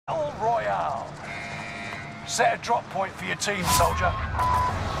Set a drop point for your team, soldier.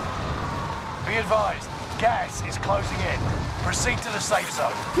 Be advised, gas is closing in. Proceed to the safe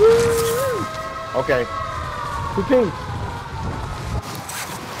zone. Okay. 15.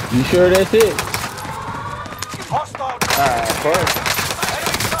 You sure that's it? Hostile. First.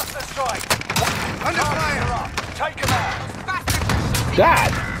 Enemy cluster strike. Under fire. Take him out.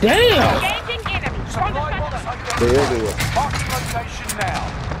 God damn! Engaging enemy. Supply box There it identified. is. Marking location now.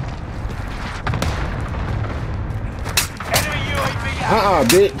 Enemy UAV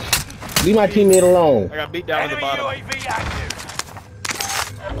active. Bitch. Leave my teammate alone. I got beat down on the Enemy bottom. UAV active.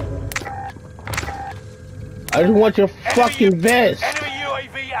 I just want your fucking vest. Enemy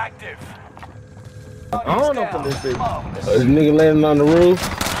UAV active. I don't know for this bitch. This nigga landing on the roof.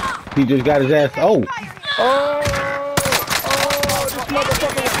 He just got his ass. Oh. Oh, this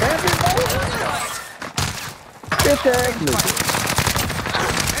motherfucker was camping, bitch ass nigga.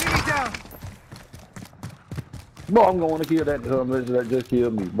 Enemy down. Boy, I'm going to kill that that just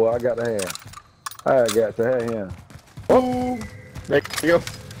killed me. Boy, I got the hand. I got to have him. Oh,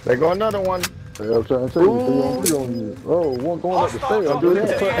 there go another one. I'm trying to tell you, three on you. Oh, one going up the stairs. Don't do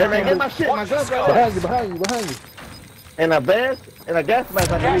that. Hey, man, get my shit, my gun's right there. Behind you. And a vest and a gas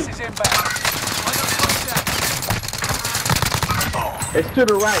mask, I Gas believe. is inbound. It's to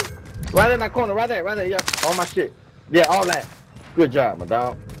the right. Right in that corner, right there, yeah. All my shit. Yeah, all that. Good job, my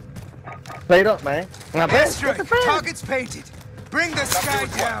dog. Played up, man. Now, vest, Airstrike. Target's painted. Bring the sky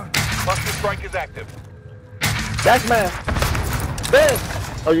down. Cluster strike is active. that's man. Vest.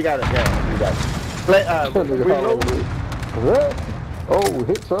 Oh, you got it. Yeah, you got it. Play, reload. What? Oh,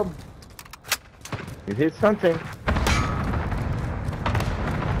 hit something. You hit something.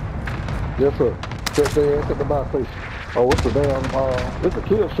 Yes, sir. Check their ass at the box station. Oh, what's the damn, it's a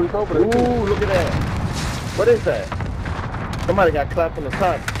kill streak over there. Ooh, look at that. What is that? Somebody got clapped in the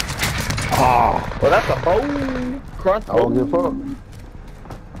top. Oh. Well, that's a bow. Cross I don't give a fuck.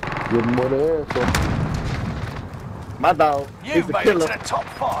 Give them more their ass, so. My dog. You He's a made it killer. to the top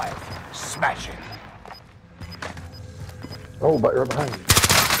 5. Smash it. Oh, but right behind you.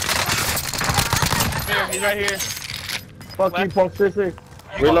 Here, he's right here. Fuck you, punk sissy.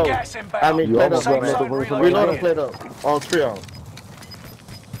 You got Reload. gas inbound. I mean, You play almost up, got man. another version. Reload and play up. All three on.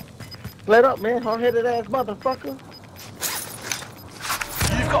 Play up, man. Hard-headed ass motherfucker.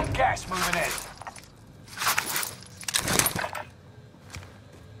 You've got gas moving in.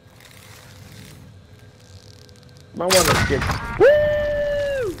 My one is get. Woo!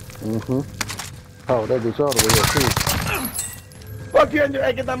 Mm-hmm. Oh, that bitch all the way up too. Fuck you and you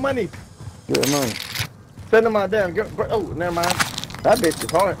ain't get that money. Yeah, man. Send them out there. Oh, never mind. That bitch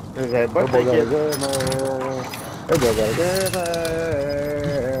is hard. Is that That boy birthday got a gift? gun, man. That boy got a gun, man.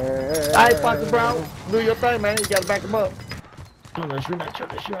 All right, Foxy Brown. Do your thing, man. You gotta back him up.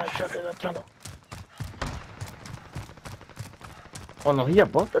 Oh no, he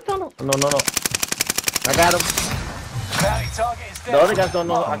above the tunnel? No. I got him. Bounty target is down. The other guys don't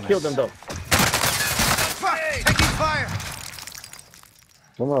know. I killed him though. Fuck! Taking fire.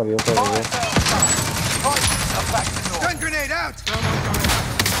 Somebody up there, man. Prices are back to normal. Stun grenade out.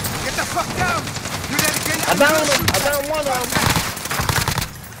 Get the fuck down. Do that again. I downed him. I downed one of them.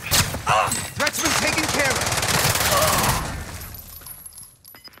 Threat's been taken care of.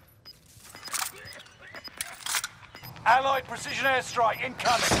 Allied precision airstrike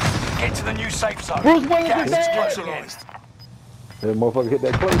incoming. Get to the new safe zone. Bruce Willis Gas is is dead. closing in. That motherfucker hit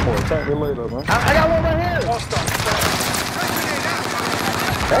that clay point. Thank me later, man. I got one right here. Hostile. Stun grenade out.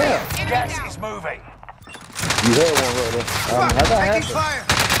 Damn. Gas is moving. You had one right there. Fuck! how'd that Taking happen? fire.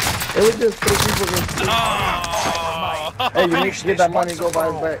 It was just three people. Hey, you need to get that money and go buy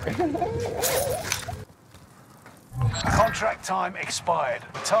it back. Contract time expired.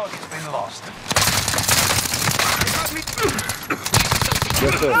 Target's been lost. They got me.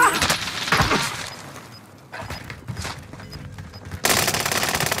 Yes, sir.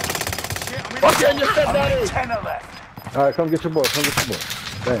 Fuck you and your stepdaddy. 10 are left. All right, come get your boy.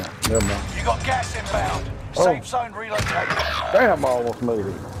 Damn, never mind. You got gas inbound. Oh. Safe zone relocated. Damn, I almost made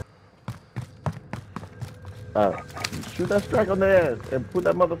it. Shoot that strike on the ass and put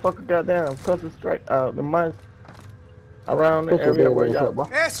that motherfucker goddamn custom strike the mines around the Put your area dead where ass y'all. up, boy.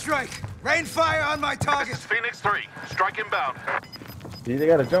 Airstrike. Rain fire on my target. Phoenix 3. Strike inbound. See, they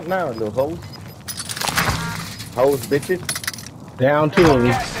gotta jump now, little hoes. Hoes, bitches. Down two.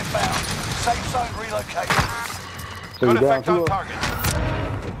 Gas inbound. Safe zone relocated. So you down two? target.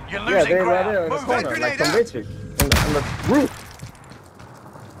 You're Yeah, losing they're right ground. there in the Move corner, it. like some Grenade bitches. On the roof.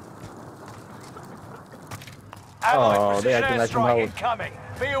 Allied Oh, they precision acting like some airstrike hoes. incoming.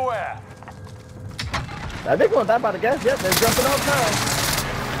 Be aware. Now, they gonna die by the gas. Yep, they're jumping all the time.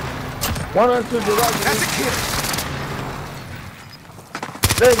 One on two to the right. That's a kill.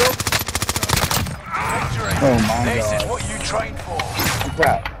 There you go. Victory. Oh my This God. is what you trained for. I'm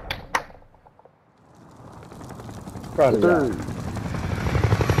proud. Proud of y'all. Dude.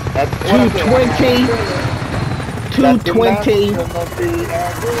 That's what I said. 220. 220.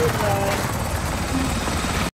 That's the